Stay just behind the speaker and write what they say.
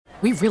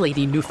We really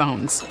need new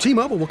phones.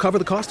 T-Mobile will cover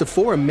the cost of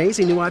 4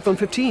 amazing new iPhone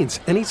 15s,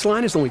 and each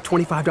line is only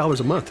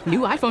 $25 a month. New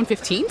iPhone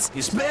 15s?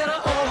 It's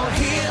better over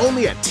here.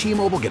 Only at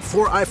T-Mobile, get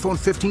 4 iPhone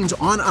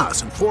 15s on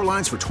us and 4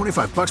 lines for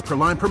 $25 per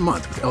line per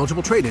month with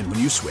eligible trade-in when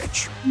you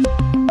switch.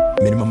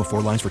 Minimum of 4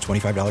 lines for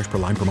 $25 per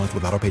line per month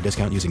with autopay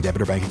discount using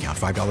debit or bank account.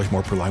 $5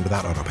 more per line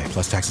without autopay,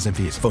 plus taxes and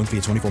fees. Phone fee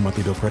at 24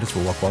 monthly bill credits for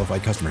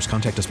well-qualified customers.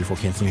 Contact us before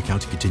canceling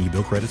account to continue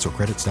bill credits or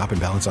credit stop and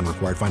balance on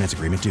required finance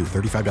agreement due.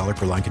 $35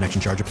 per line connection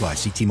charge applies.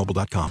 See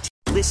T-Mobile.com.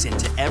 Listen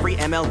to every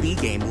MLB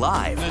game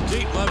live. In the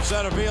deep left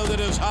center field, it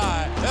is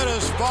high, it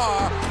is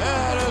far,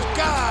 it is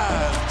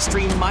gone.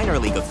 Stream minor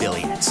league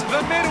affiliates.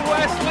 The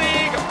Midwest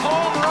League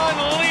home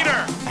run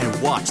leader.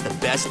 And watch the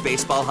best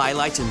baseball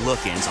highlights and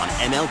look-ins on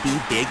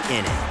MLB Big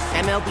Inning.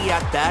 MLB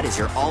At Bat is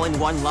your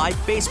all-in-one live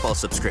baseball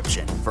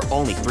subscription for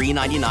only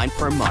 $3.99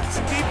 per month.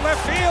 Deep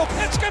left field,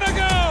 it's gonna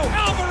go.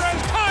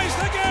 Alvarez ties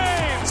the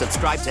game.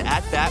 Subscribe to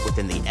At Bat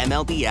within the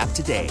MLB app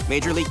today.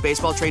 Major League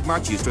Baseball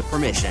trademarks used with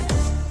permission.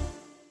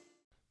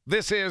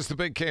 This is the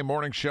Big K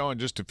Morning Show. In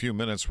just a few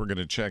minutes, we're going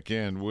to check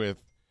in with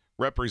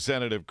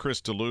Representative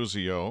Chris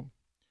DeLuzio,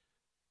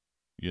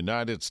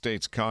 United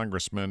States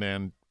Congressman,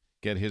 and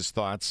get his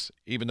thoughts.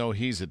 Even though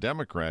he's a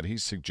Democrat,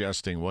 he's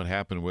suggesting what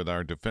happened with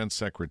our Defense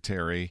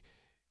Secretary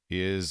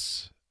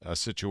is a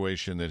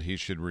situation that he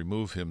should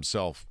remove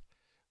himself,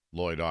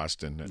 Lloyd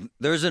Austin.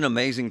 There's an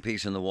amazing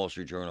piece in the Wall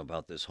Street Journal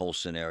about this whole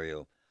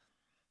scenario,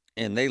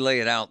 and they lay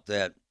it out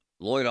that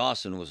Lloyd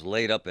Austin was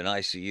laid up in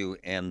ICU,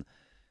 and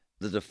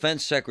the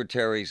Defense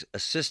Secretary's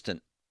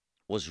assistant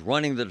was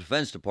running the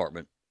Defense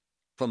Department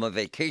from a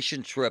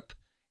vacation trip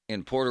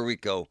in Puerto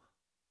Rico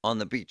on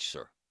the beach,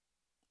 sir,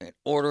 and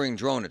ordering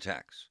drone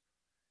attacks.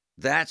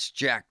 That's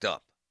jacked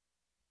up.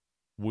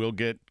 We'll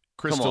get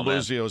Chris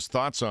DeLuzio's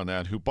thoughts on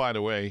that, who, by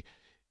the way,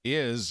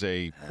 is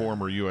a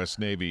former U.S.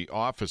 Navy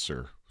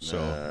officer.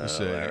 So it's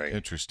an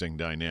interesting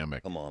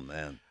dynamic. Come on,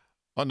 man.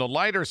 On the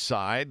lighter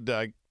side,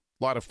 a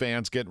lot of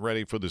fans getting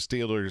ready for the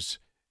Steelers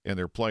in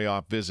their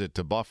playoff visit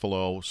to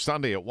Buffalo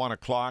Sunday at 1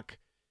 o'clock,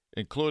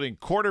 including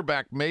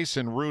quarterback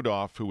Mason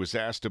Rudolph, who was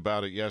asked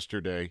about it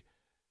yesterday.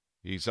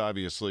 He's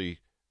obviously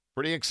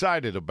pretty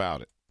excited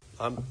about it.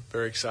 I'm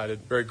very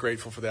excited, very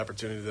grateful for the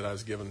opportunity that I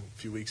was given a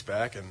few weeks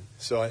back. And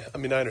so, I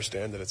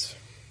understand that it's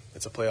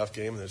a playoff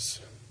game. There's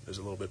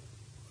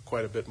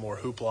quite a bit more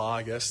hoopla,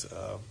 I guess,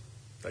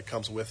 that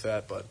comes with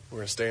that. But we're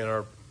going to stay in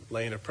our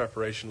lane of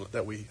preparation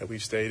that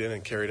we've stayed in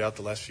and carried out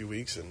the last few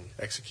weeks and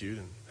execute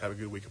and have a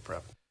good week of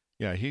prep.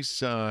 Yeah,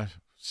 he's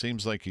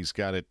seems like he's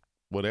got it,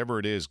 whatever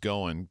it is,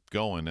 going,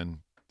 and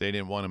they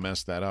didn't want to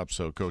mess that up.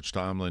 So Coach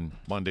Tomlin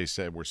Monday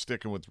said, we're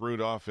sticking with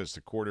Rudolph as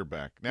the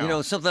quarterback.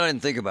 Now, something I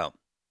didn't think about.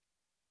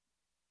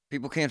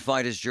 People can't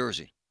find his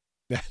jersey.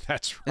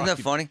 That's right. Isn't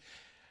that funny?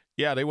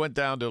 Yeah, they went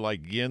down to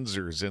like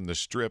Yinzer's in the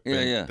Strip.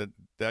 Yeah.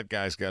 That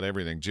guy's got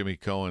everything. Jimmy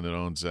Cohen that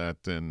owns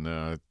that,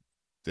 and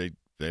they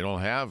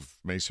don't have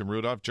Mason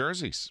Rudolph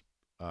jerseys.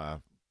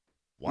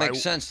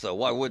 Makes sense, though.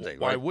 Why would they?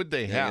 Why would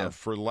they have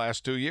for the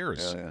last 2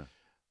 years? Yeah.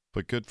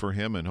 But good for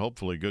him and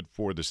hopefully good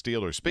for the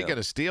Steelers. Speaking of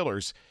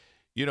Steelers,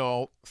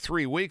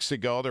 3 weeks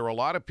ago, there were a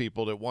lot of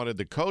people that wanted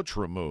the coach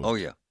removed. Oh,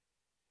 yeah.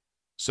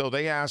 So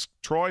they asked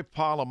Troy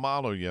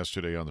Polamalu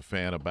yesterday on The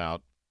Fan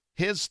about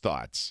his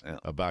thoughts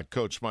about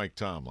Coach Mike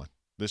Tomlin.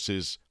 This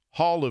is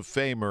Hall of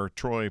Famer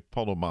Troy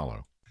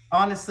Polamalu.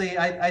 Honestly,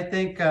 I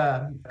think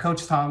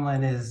Coach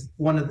Tomlin is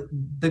one of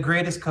the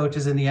greatest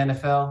coaches in the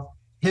NFL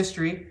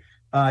history.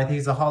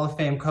 He's a Hall of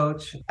Fame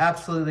coach.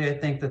 Absolutely, I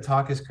think the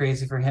talk is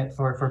crazy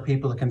for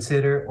people to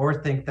consider or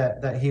think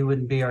that he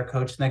wouldn't be our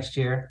coach next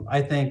year.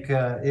 I think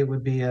it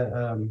would be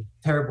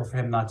terrible for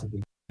him not to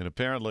be. And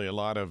apparently a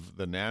lot of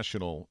the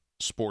national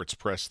sports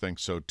press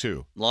thinks so,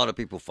 too. A lot of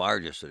people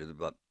fired yesterday.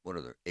 About, what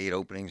are there, 8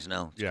 openings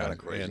now? It's kind of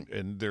crazy.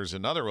 And there's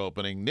another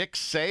opening. Nick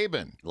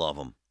Saban. Love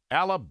him.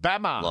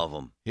 Alabama. Love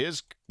him.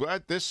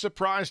 This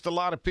surprised a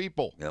lot of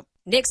people. Yep.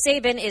 Nick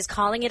Saban is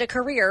calling it a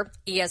career.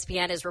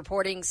 ESPN is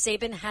reporting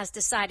Saban has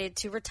decided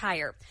to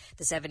retire.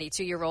 The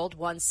 72-year-old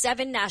won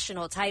 7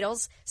 national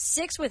titles,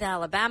 6 with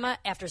Alabama,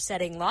 after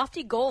setting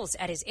lofty goals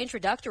at his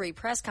introductory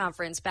press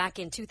conference back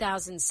in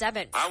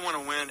 2007. I want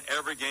to win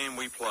every game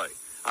we play.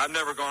 I've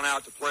never gone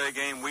out to play a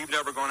game. We've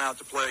never gone out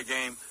to play a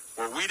game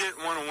where we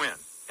didn't want to win.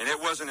 And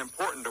it wasn't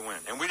important to win.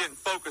 And we didn't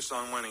focus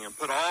on winning and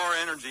put all our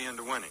energy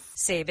into winning.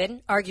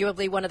 Saban,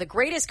 arguably one of the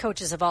greatest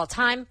coaches of all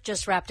time,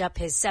 just wrapped up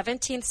his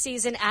 17th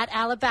season at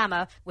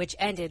Alabama, which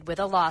ended with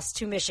a loss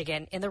to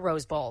Michigan in the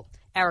Rose Bowl.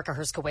 Erica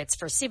Herskowitz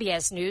for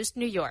CBS News,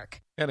 New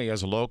York. And he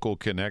has a local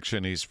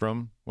connection. He's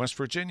from West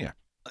Virginia.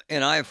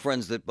 And I have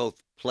friends that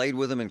both played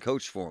with him and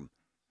coached for him.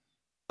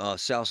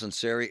 Sal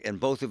Sunseri and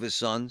both of his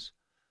sons.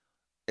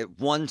 At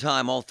one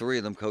time, all 3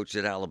 of them coached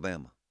at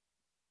Alabama.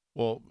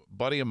 Well,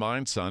 buddy of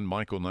mine's son,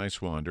 Michael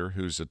Nicewander,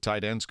 who's a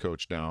tight ends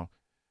coach now,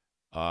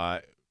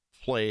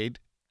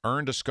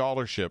 earned a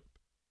scholarship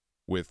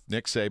with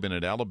Nick Saban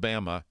at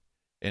Alabama,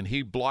 and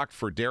he blocked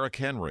for Derrick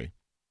Henry,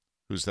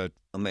 who's that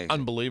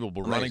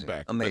unbelievable running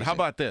back. Amazing. But how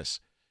about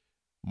this?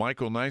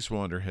 Michael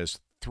Nicewander has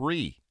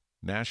 3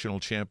 national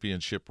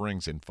championship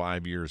rings in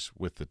 5 years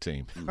with the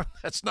team.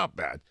 That's not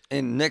bad.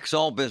 And Nick's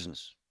all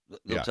business.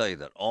 They'll tell you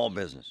that. All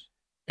business.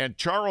 And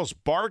Charles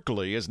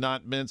Barkley is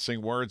not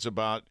mincing words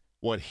about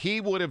what he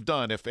would have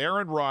done if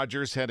Aaron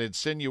Rodgers had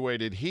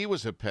insinuated he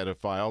was a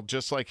pedophile,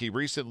 just like he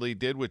recently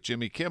did with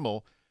Jimmy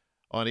Kimmel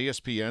on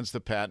ESPN's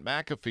The Pat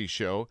McAfee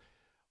Show.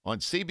 On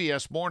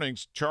CBS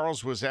Mornings,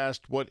 Charles was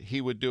asked what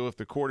he would do if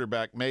the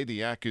quarterback made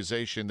the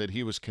accusation that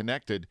he was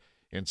connected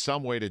in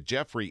some way to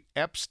Jeffrey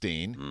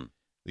Epstein.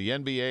 The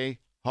NBA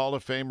Hall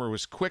of Famer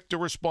was quick to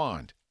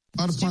respond.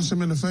 I'd have punched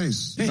him in the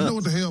face. You know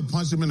what the hell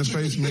punch him in the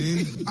face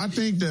means? I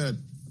think that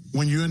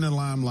when you're in the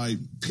limelight,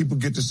 people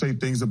get to say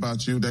things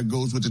about you that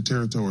goes with the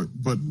territory.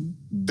 But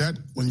that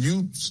when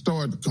you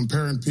start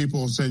comparing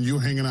people, saying you're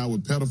hanging out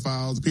with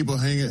pedophiles, people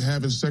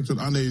having sex with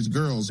underage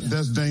girls,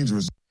 that's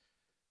dangerous.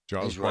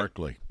 Charles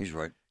Barkley. He's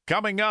right.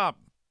 Coming up,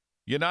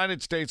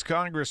 United States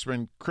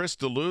Congressman Chris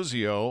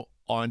Deluzio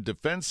on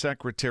Defense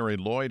Secretary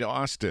Lloyd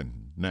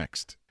Austin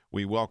next.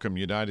 We welcome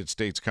United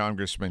States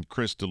Congressman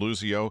Chris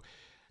Deluzio,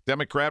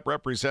 Democrat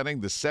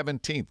representing the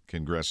 17th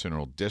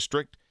Congressional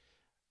District.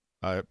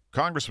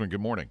 Congressman,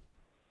 good morning.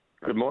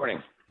 Good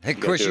morning. Hey,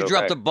 Chris, you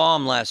dropped a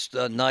bomb last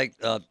night.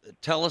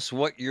 Tell us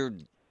what you're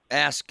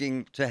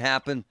asking to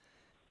happen,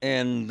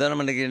 and then I'm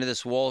going to get into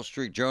this Wall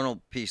Street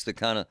Journal piece that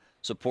kind of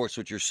supports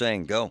what you're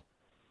saying. Go.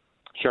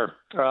 Sure.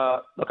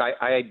 Look,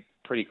 I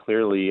pretty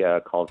clearly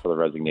called for the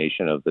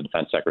resignation of the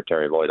Defense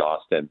Secretary Lloyd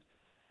Austin.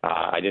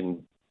 I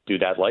didn't do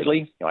that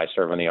lightly. I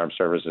serve on the Armed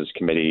Services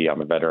Committee.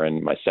 I'm a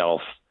veteran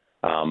myself.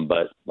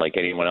 But like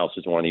anyone else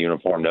who's worn the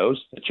uniform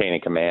knows, the chain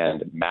of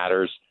command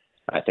matters.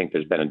 I think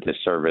there's been a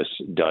disservice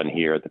done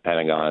here at the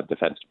Pentagon, at the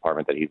Defense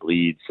Department that he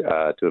leads,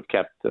 to have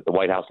kept the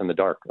White House in the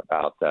dark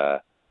about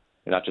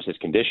not just his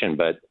condition,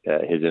 but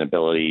his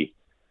inability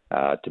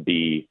to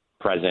be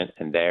present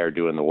and there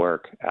doing the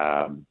work.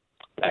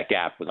 That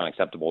gap was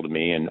unacceptable to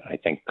me, and I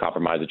think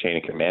compromised the chain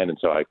of command, and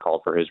so I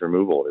called for his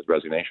removal, his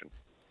resignation.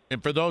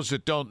 And for those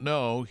that don't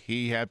know,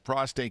 he had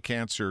prostate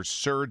cancer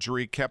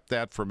surgery, kept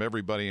that from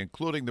everybody,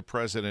 including the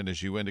president,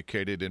 as you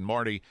indicated, and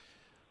Marty,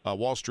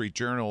 Wall Street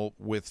Journal,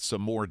 with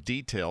some more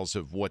details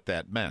of what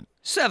that meant.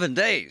 7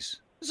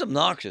 days. This is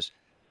obnoxious.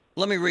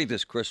 Let me read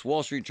this, Chris.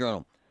 Wall Street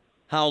Journal.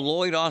 How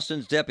Lloyd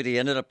Austin's deputy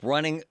ended up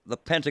running the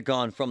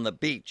Pentagon from the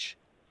beach.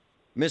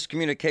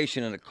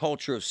 Miscommunication and a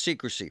culture of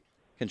secrecy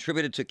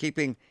contributed to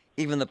keeping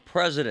even the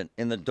president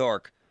in the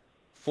dark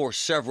for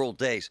several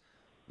days.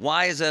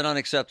 Why is that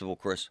unacceptable,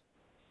 Chris?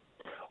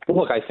 Well,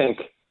 look, I think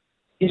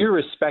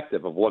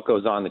irrespective of what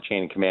goes on in the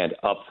chain of command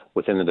up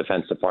within the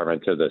Defense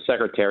Department to the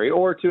secretary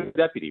or to the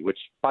deputy, which,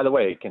 by the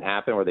way, can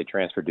happen where they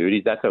transfer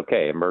duties, that's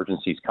okay.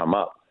 Emergencies come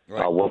up.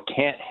 Right. What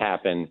can't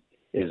happen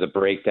is a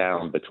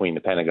breakdown between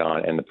the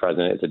Pentagon and the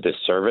president. It's a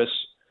disservice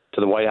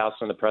to the White House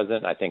and the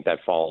president. I think that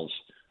falls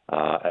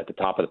at the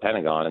top of the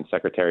Pentagon and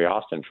Secretary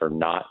Austin for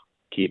not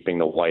keeping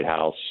the White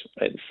House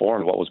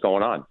informed what was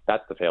going on.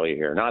 That's the failure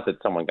here. Not that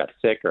someone got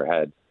sick or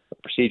had a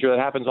procedure. That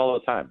happens all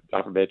the time.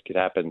 God forbid it could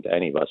happen to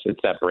any of us. It's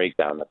that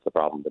breakdown that's the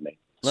problem to me.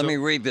 Let me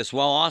read this.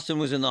 While Austin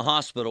was in the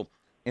hospital,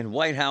 and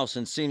White House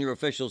and senior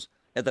officials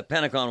at the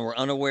Pentagon were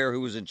unaware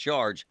who was in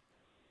charge,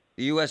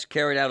 the U.S.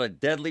 carried out a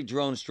deadly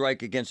drone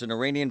strike against an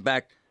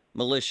Iranian-backed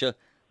militia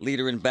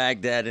leader in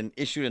Baghdad and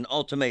issued an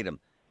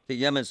ultimatum to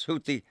Yemen's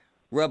Houthi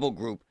rebel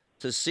group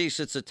to cease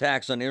its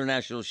attacks on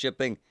international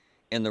shipping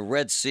in the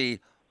Red Sea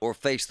or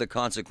face the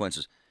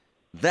consequences.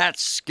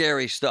 That's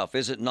scary stuff,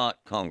 is it not,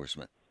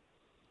 Congressman?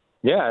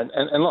 Yeah,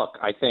 and look,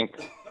 I think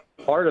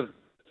part of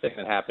the thing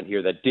that happened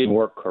here that did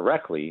work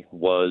correctly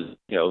was,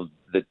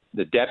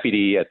 the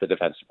deputy at the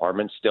Defense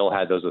Department still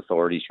had those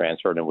authorities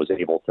transferred and was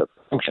able to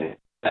function.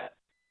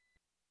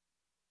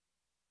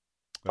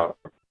 And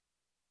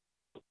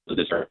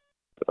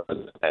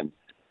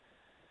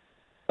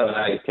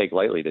I take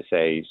lightly to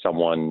say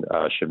someone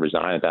should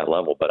resign at that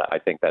level, but I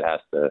think that has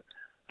to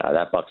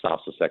that buck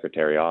stops with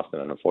Secretary Austin,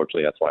 and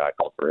unfortunately, that's why I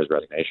called for his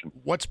resignation.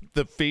 What's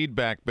the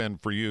feedback been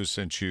for you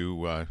since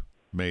you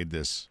made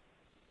this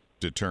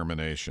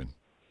determination?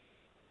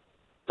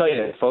 I'll tell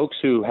you, folks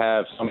who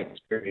have some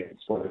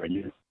experience whether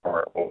you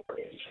are over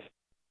age.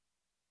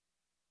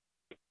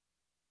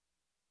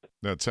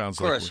 That sounds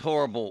Chris,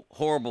 like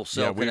horrible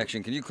cell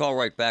connection. Can you call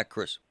right back,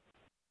 Chris?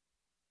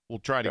 We'll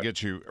try to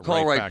get you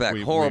call right back.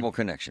 We horrible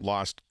connection.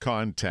 Lost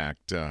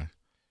contact.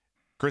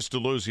 Chris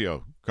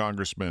Deluzio,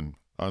 Congressman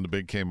on the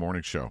Big K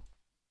Morning Show.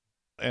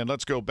 And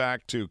let's go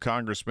back to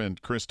Congressman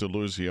Chris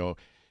Deluzio.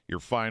 Your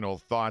final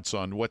thoughts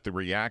on what the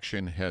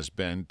reaction has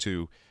been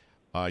to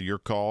your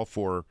call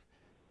for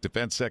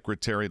Defense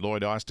Secretary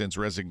Lloyd Austin's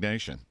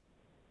resignation.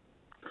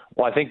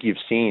 Well, I think you've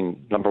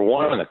seen, number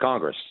one, in the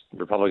Congress,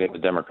 Republicans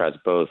and Democrats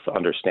both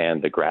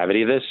understand the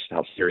gravity of this,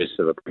 how serious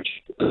of a breach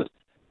it is.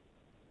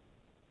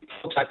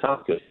 Folks I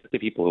talk to, the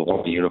people who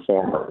want the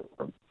uniform or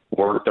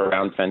worked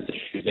around fence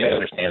issues, they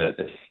understand that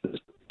this is.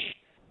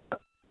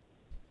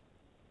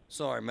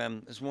 Sorry,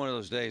 man. It's one of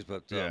those days,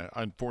 but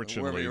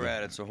unfortunately, wherever you're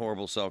at, it's a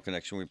horrible cell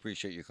connection. We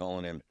appreciate you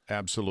calling in.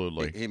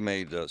 Absolutely. He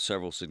made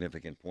several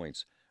significant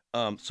points.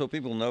 So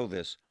people know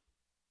this.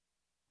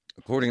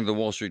 according to the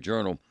Wall Street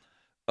Journal,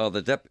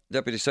 the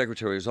deputy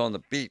secretary was on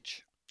the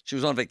beach. She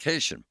was on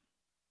vacation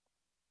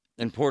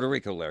in Puerto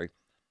Rico, Larry.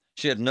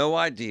 She had no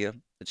idea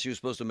that she was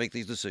supposed to make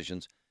these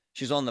decisions.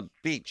 She's on the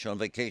beach on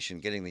vacation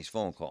getting these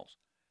phone calls.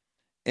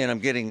 And I'm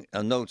getting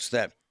notes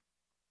that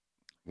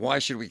why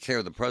should we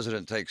care? The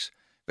president takes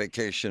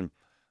vacation.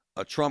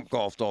 Trump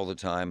golfed all the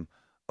time.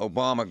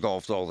 Obama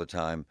golfed all the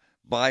time.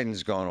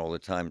 Biden's gone all the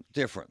time.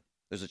 Different.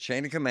 There's a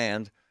chain of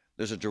command.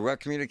 There's a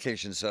direct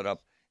communication set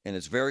up, and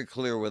it's very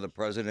clear where the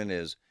president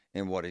is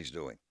and what he's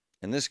doing.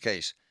 In this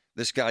case,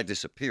 this guy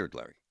disappeared,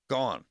 Larry.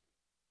 Gone.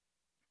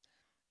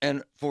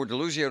 And for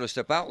DeLuzio to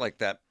step out like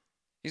that,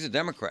 he's a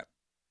Democrat.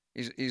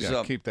 He's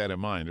keep that in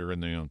mind, or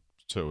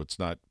so it's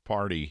not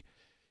party,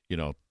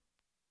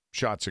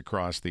 shots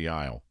across the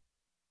aisle.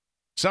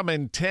 Some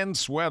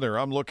intense weather.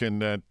 I'm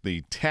looking at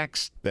the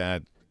text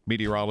that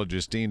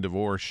meteorologist Dean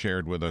DeVore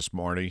shared with us,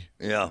 Marty.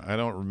 Yeah. I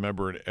don't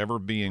remember it ever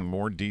being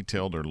more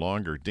detailed or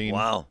longer. Dean,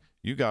 wow.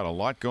 You got a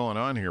lot going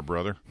on here,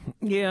 brother.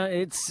 Yeah,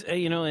 it's,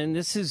 and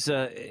this is,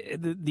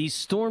 these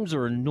storms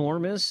are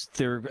enormous.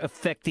 They're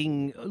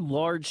affecting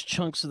large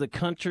chunks of the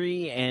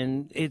country,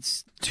 and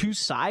it's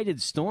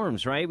two-sided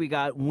storms, right? We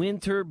got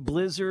winter,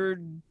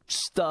 blizzard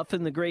stuff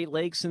in the Great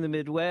Lakes in the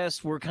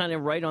Midwest. We're kind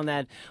of right on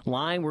that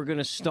line. We're going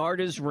to start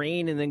as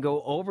rain and then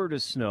go over to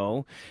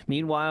snow.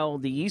 Meanwhile,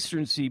 the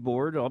eastern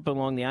seaboard up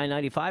along the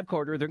I-95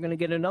 corridor, they're going to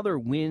get another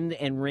wind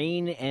and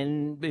rain,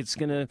 and it's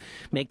going to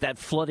make that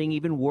flooding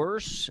even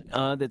worse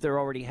that they're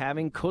already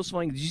having.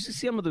 Coastline, did you see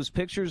some of those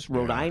pictures?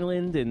 Rhode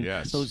Island and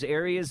those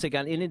areas, they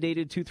got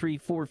inundated 2, 3,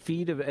 4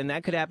 feet, and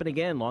that could happen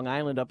again, Long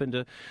Island up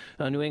into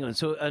New England.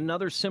 So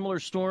another similar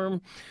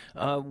storm.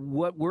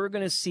 What we're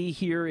going to see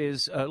here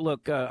is,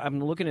 I'm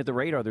looking at the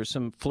radar. There's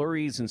some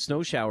flurries and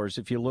snow showers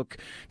if you look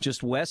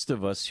just west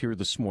of us here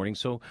this morning.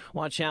 So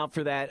watch out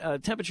for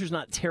that. Temperature's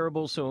not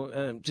terrible,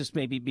 so just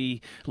maybe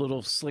be a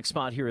little slick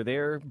spot here or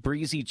there.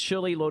 Breezy,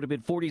 chilly, low to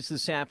mid-40s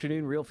this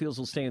afternoon. Real feels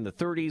will stay in the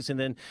 30s, and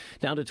then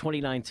down to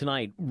 29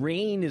 tonight.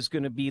 Rain is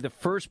going to be the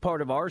first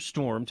part of our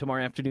storm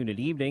tomorrow afternoon and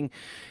evening.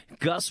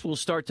 Gusts will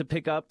start to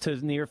pick up to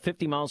near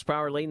 50 miles per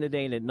hour late in the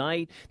day and at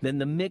night. Then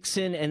the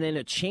mix-in and then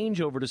a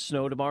changeover to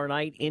snow tomorrow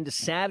night into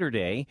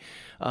Saturday.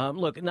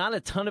 Look, not a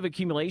ton of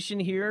accumulation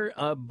here,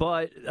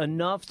 but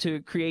enough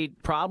to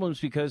create problems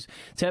because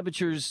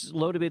temperatures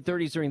low to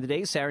mid-30s during the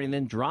day Saturday and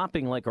then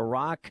dropping like a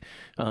rock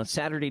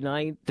Saturday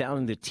night down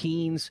in the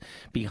teens.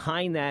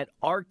 Behind that,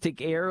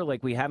 Arctic air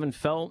like we haven't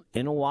felt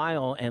in a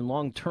while, and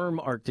long-term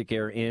Arctic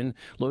air in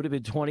low to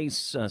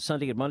mid-20s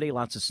Sunday and Monday.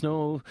 Lots of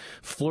snow,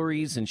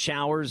 flurries and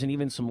showers, and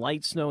even some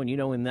light snow. And,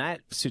 in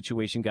that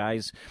situation,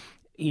 guys,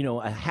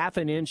 a half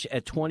an inch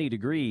at 20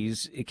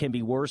 degrees, it can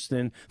be worse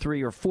than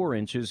 3 or 4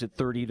 inches at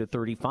 30 to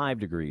 35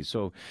 degrees.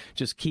 So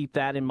just keep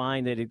that in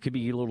mind, that it could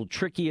be a little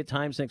tricky at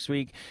times next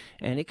week.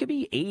 And it could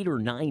be 8 or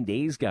 9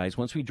 days, guys,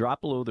 once we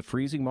drop below the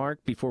freezing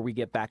mark before we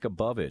get back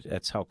above it.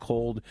 That's how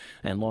cold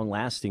and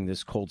long-lasting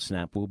this cold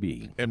snap will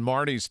be. And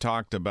Marty's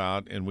talked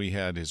about, and we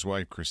had his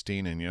wife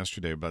Christine in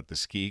yesterday, about the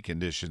ski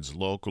conditions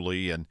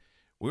locally. And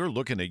we were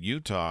looking at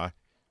Utah,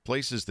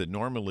 places that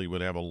normally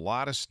would have a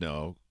lot of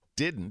snow,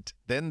 didn't,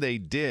 then they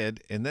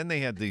did, and then they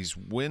had these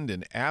wind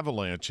and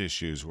avalanche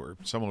issues where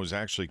someone was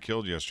actually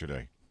killed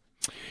yesterday.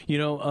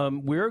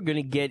 We're going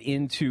to get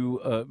into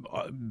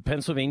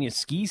Pennsylvania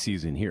ski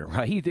season here,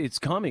 right? It's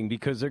coming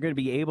because they're going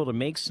to be able to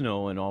make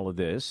snow and all of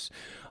this,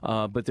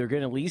 but they're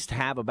going to at least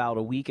have about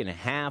a week and a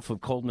half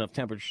of cold enough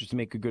temperatures to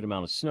make a good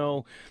amount of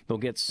snow. They'll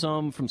get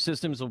some from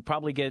systems. They'll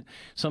probably get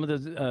some of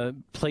the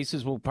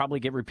places will probably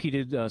get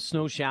repeated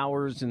snow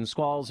showers and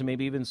squalls and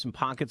maybe even some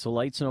pockets of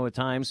light snow at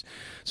times.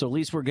 So at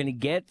least we're going to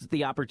get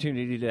the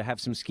opportunity to have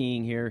some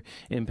skiing here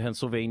in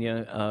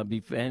Pennsylvania.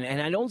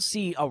 And I don't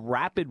see a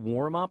rapid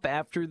warm-up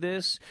after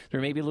this.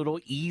 There may be a little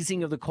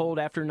easing of the cold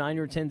after 9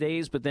 or 10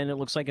 days, but then it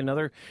looks like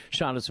another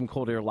shot of some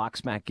cold air locks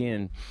back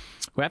in.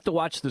 We have to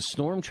watch the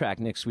storm track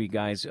next week,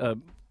 guys.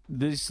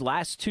 These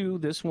last two,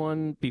 this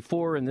one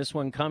before and this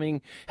one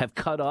coming, have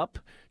cut up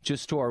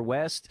just to our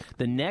west.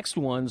 The next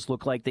ones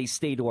look like they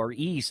stay to our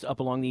east up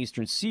along the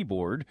eastern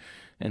seaboard.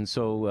 And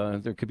so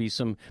there could be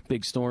some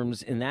big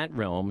storms in that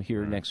realm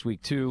here next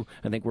week, too.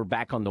 I think we're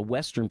back on the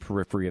western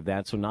periphery of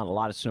that, so not a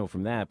lot of snow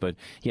from that. But,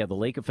 yeah, the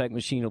lake effect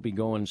machine will be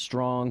going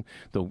strong.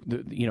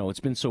 It's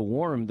been so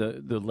warm,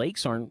 the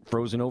lakes aren't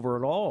frozen over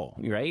at all,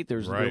 right?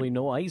 There's really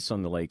no ice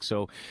on the lake.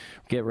 So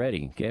get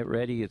ready. Get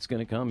ready. It's going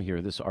to come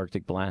here, this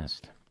Arctic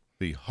blast.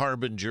 The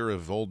harbinger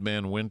of Old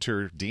Man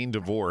Winter, Dean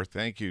DeVore.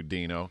 Thank you,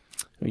 Dino.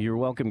 You're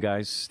welcome,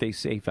 guys. Stay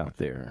safe out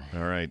there.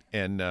 All right.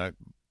 And,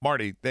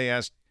 Marty, they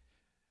asked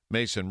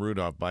Mason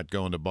Rudolph about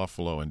going to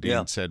Buffalo, and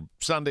Dean said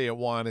Sunday at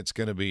 1, it's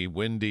going to be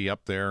windy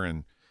up there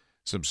and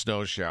some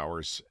snow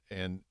showers.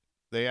 And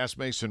they asked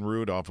Mason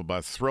Rudolph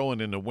about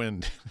throwing in the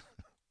wind.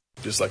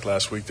 Just like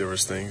last week, there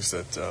was things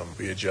that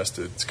we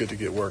adjusted. It's good to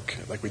get work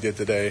like we did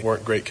today.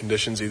 Weren't great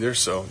conditions either,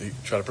 so you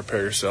try to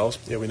prepare yourselves.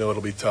 Yeah, we know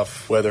it'll be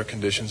tough weather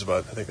conditions,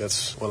 but I think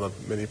that's one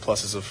of the many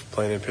pluses of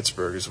playing in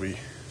Pittsburgh is we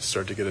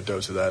start to get a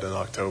dose of that in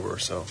October.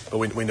 So, but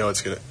we know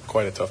it's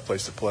quite a tough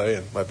place to play,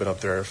 and I've been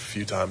up there a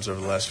few times over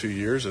the last few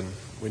years, and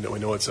we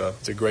know it's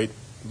a great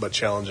but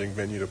challenging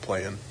venue to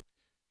play in.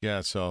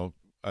 Yeah, so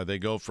they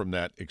go from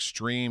that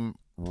extreme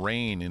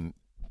rain in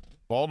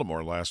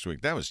Baltimore last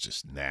week. That was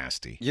just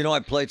nasty. You know, I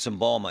played some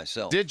ball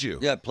myself. Did you?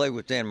 Yeah, I played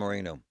with Dan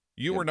Marino.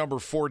 You were number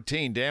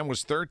 14. Dan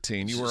was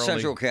 13. You were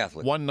Central only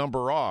Catholic. one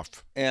number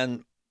off.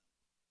 And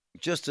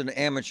just an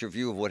amateur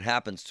view of what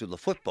happens to the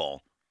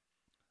football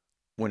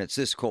when it's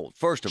this cold.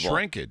 First of all,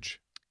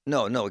 shrinkage.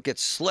 No, it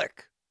gets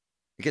slick.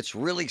 It gets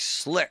really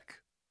slick.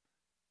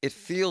 It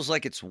feels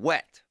like it's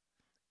wet.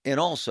 And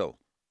also,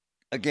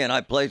 again,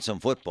 I played some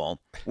football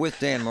with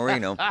Dan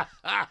Marino.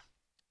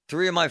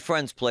 3 of my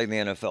friends played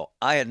in the NFL.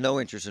 I had no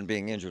interest in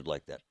being injured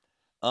like that.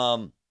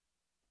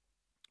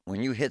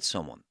 When you hit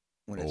someone,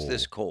 when it's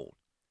this cold,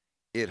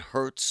 it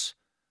hurts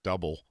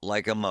double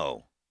like a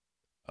mow.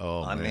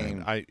 Oh, I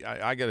mean,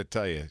 I got to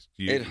tell you,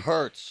 it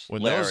hurts.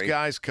 When Larry. those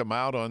guys come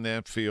out on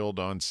that field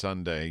on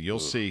Sunday, you'll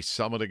see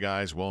some of the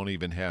guys won't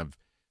even have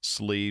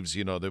sleeves.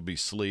 You know, they'll be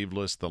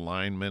sleeveless, the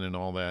linemen and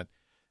all that.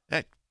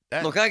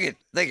 Look,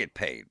 they get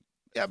paid.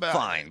 Yeah, but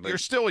fine. But you're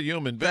still a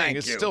human being.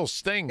 It still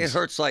stings. It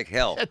hurts like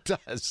hell. It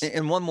does.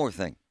 And one more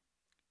thing.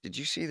 Did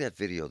you see that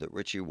video that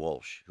Richie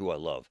Walsh, who I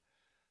love,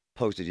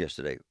 posted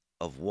yesterday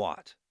of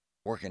Watt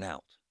working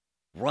out,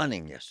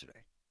 running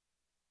yesterday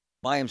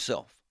by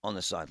himself on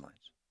the sidelines?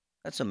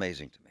 That's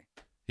amazing to me.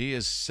 He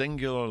is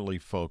singularly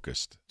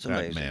focused, it's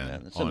amazing,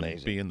 man It's on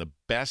amazing. being the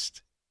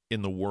best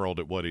in the world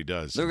at what he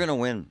does. They're going to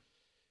win.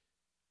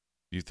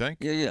 You think?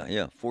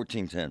 Yeah.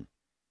 14-10.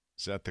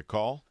 Is that the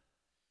call?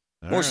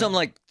 Or something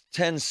like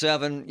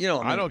 10-7. You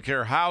know, I don't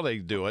care how they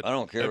do it. I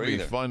don't care It'd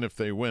either. be fun if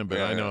they win, but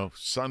Yeah, I know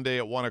Sunday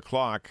at 1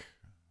 o'clock,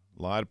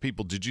 a lot of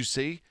people. Did you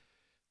see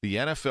the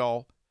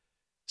NFL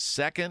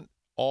second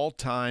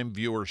all-time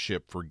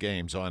viewership for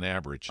games on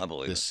average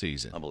this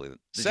season? I believe it.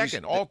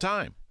 Second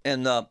all-time.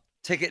 And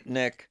Ticket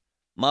Nick,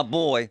 my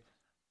boy,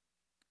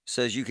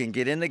 says you can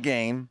get in the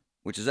game,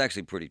 which is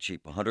actually pretty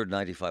cheap,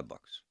 $195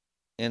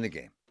 in the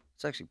game.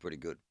 It's actually pretty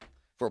good.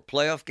 For a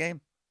playoff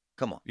game,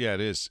 come on. Yeah, it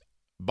is.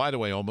 By the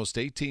way, almost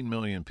 18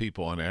 million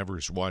people on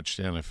average watched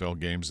NFL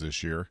games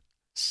this year.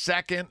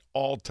 Second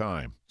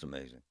all-time. It's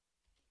amazing.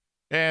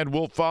 And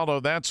we'll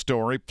follow that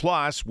story.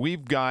 Plus,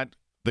 we've got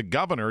the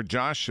governor,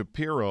 Josh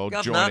Shapiro,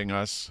 joining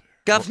us.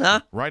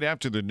 Governor. Right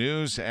after the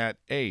news at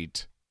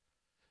 8.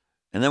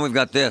 And then we've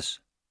got this.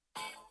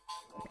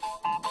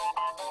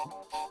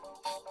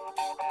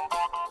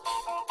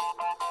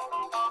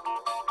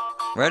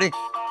 Ready?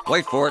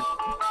 Wait for it.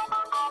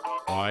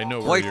 Oh, I know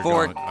where Wait you're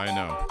for going. I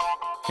know.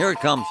 Here it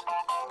comes.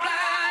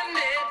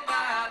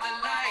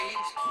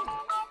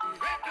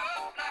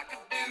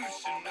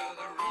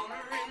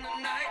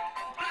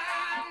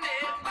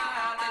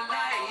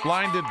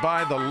 Blinded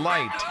by the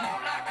light.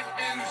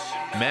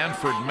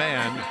 Manfred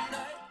Mann,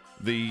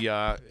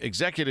 the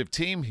executive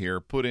team here,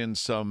 put in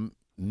some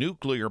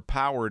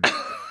nuclear-powered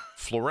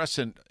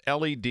fluorescent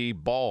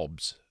LED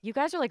bulbs. You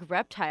guys are like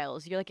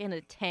reptiles. You're like in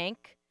a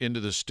tank. Into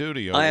the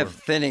studio. I have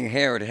thinning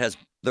hair.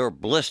 There are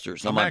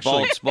blisters on my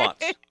bald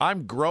spots.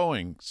 I'm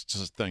growing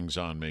things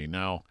on me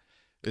now.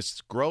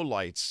 It's grow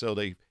lights, so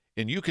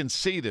and you can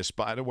see this,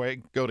 by the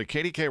way. Go to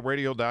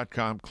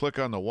kdkradio.com, click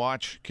on the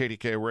Watch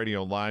KDK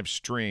Radio live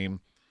stream,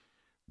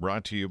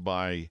 brought to you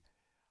by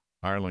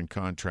Ireland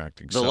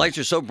Contracting. The lights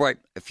are so bright.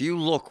 If you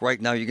look right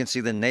now, you can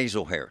see the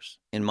nasal hairs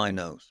in my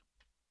nose.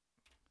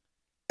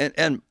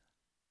 And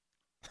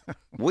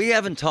we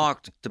haven't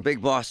talked to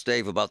Big Boss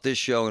Dave about this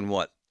show in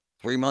what,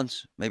 3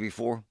 months, maybe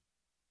 4,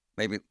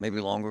 maybe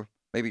longer,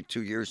 maybe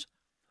 2 years.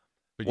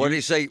 But what did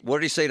he say? What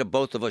did he say to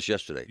both of us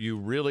yesterday? You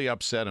really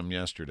upset him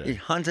yesterday. He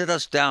hunted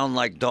us down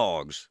like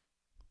dogs.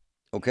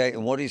 Okay,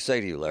 and what did he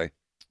say to you, Larry?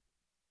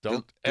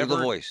 Do the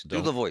voice.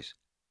 Do the voice.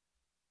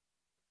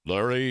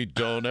 Larry,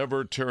 don't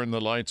ever turn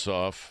the lights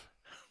off.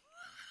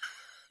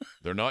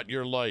 They're not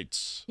your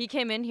lights. He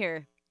came in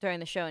here during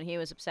the show, and he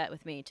was upset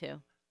with me,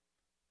 too.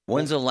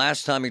 When's the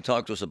last time he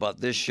talked to us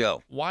about this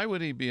show? Why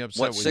would he be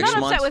upset with 6 months?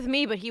 Not upset with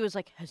me, but he was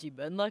like, has he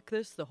been like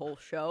this the whole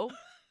show?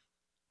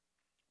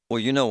 Well,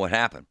 you know what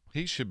happened.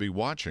 He should be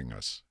watching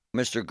us.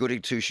 Mr.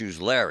 Goody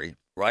Two-Shoes Larry,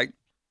 right?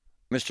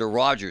 Mr.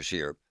 Rogers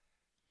here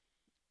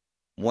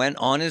went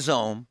on his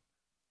own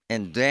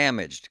and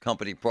damaged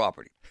company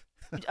property.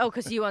 Oh,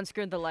 because you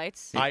unscrewed the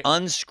lights? He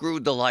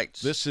unscrewed the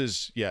lights. This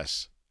is,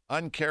 yes,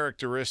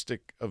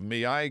 uncharacteristic of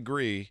me. I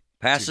agree.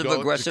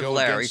 Passive-aggressive to go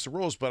Larry. against the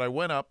rules, but I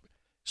went up.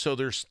 So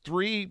there's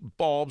 3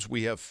 bulbs.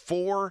 We have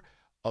 4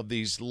 of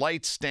these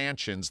light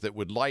stanchions that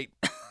would light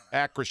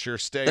Accuweather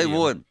Stadium. They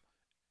would.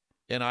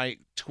 And I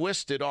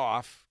twisted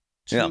off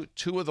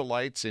two of the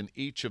lights in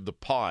each of the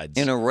pods.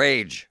 In a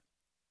rage.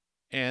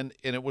 And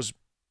it was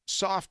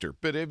softer.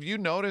 But have you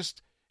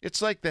noticed?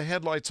 It's like the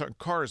headlights on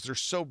cars. They're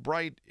so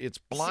bright, it's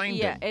blinding.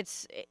 Yeah,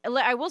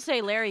 I will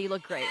say, Larry, you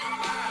look great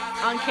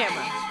on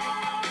camera.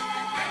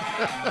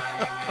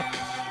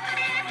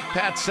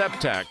 Pat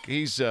Septak,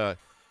 he's a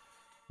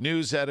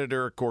news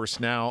editor, of course,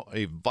 now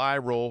a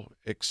viral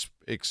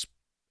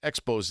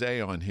expose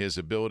on his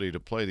ability to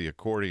play the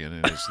accordion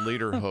and his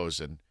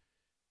lederhosen,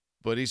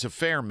 but he's a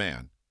fair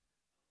man.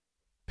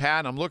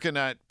 Pat, I'm looking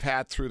at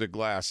Pat through the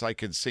glass. I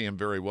can see him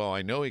very well.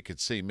 I know he could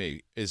see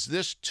me. Is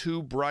this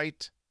too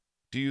bright,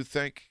 do you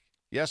think?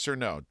 Yes or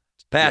no?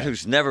 Pat,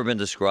 who's never been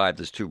described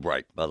as too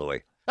bright, by the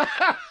way.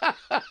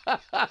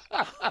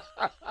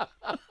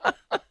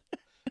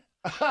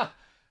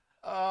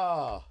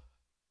 Oh.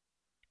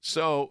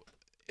 So,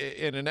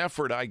 in an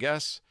effort, I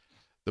guess,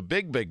 the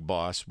big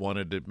boss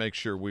wanted to make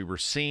sure we were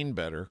seen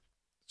better.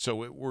 So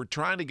we're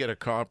trying to get a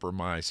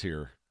compromise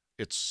here.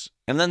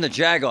 And then the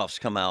jagoffs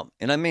come out,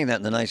 and I mean that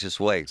in the nicest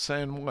way.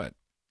 Saying what?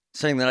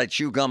 Saying that I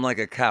chew gum like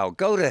a cow.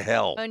 Go to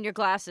hell. And your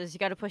glasses. You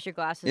got to push your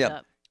glasses Yep.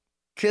 up.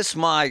 Kiss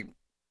my...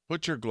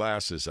 Put your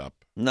glasses up.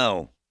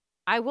 No.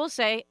 I will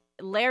say,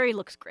 Larry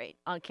looks great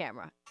on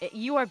camera.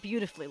 You are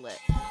beautifully lit.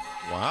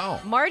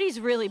 Wow. Marty's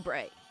really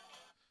bright.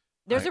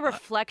 There's a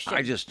reflection.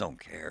 I just don't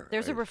care.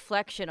 There's a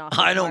reflection off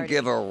I of don't Marty.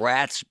 give a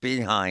rat's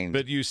behind.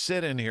 But you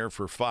sit in here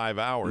for 5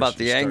 hours. About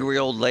the angry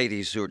old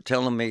ladies who are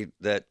telling me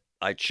that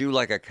I chew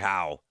like a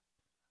cow.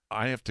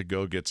 I have to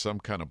go get some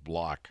kind of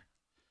block.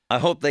 I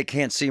hope they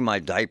can't see my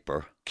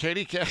diaper.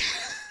 KDK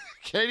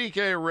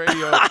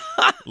Radio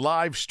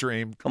live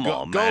stream. Come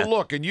on, man. Go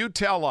look, and you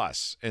tell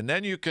us. And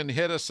then you can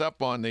hit us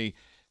up on the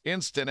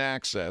instant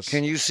access.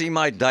 Can you see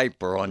my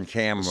diaper on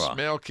camera?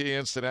 Smell key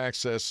instant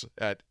access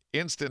at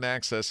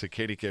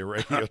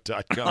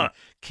kdkradio.com.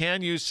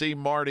 Can you see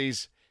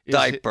Marty's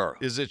diaper?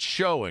 Is it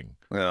showing?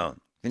 Yeah.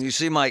 Can you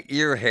see my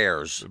ear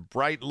hairs?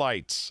 Bright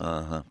lights.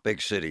 Uh-huh.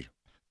 Big city.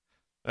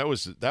 That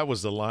was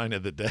the line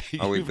of the day.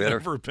 Are we You've bitter?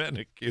 never been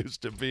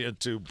accused of being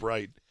too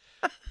bright.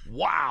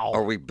 Wow.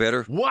 Are we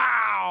bitter?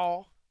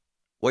 Wow.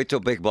 Wait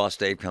till Big Boss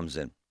Dave comes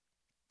in.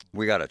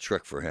 We got a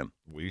trick for him.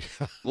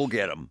 We'll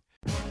get him.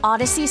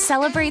 Odyssey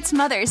celebrates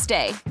Mother's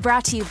Day,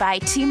 brought to you by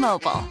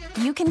T-Mobile.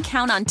 You can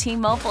count on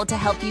T-Mobile to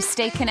help you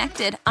stay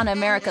connected on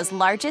America's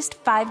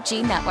largest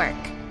 5G network.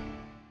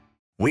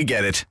 We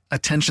get it.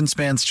 Attention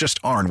spans just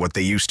aren't what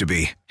they used to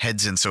be.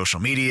 Heads in social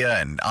media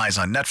and eyes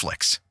on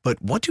Netflix.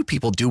 But what do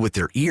people do with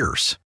their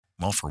ears?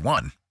 Well, for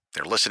one,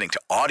 they're listening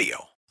to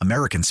audio.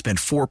 Americans spend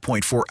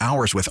 4.4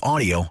 hours with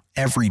audio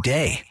every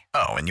day.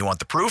 Oh, and you want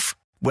the proof?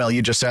 Well,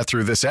 you just sat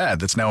through this ad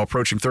that's now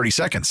approaching 30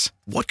 seconds.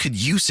 What could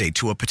you say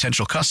to a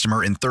potential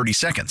customer in 30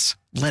 seconds?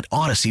 Let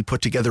Odyssey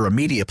put together a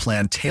media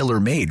plan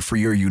tailor-made for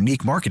your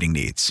unique marketing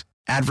needs.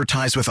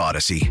 Advertise with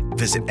Odyssey.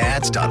 Visit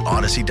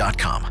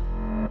ads.odyssey.com.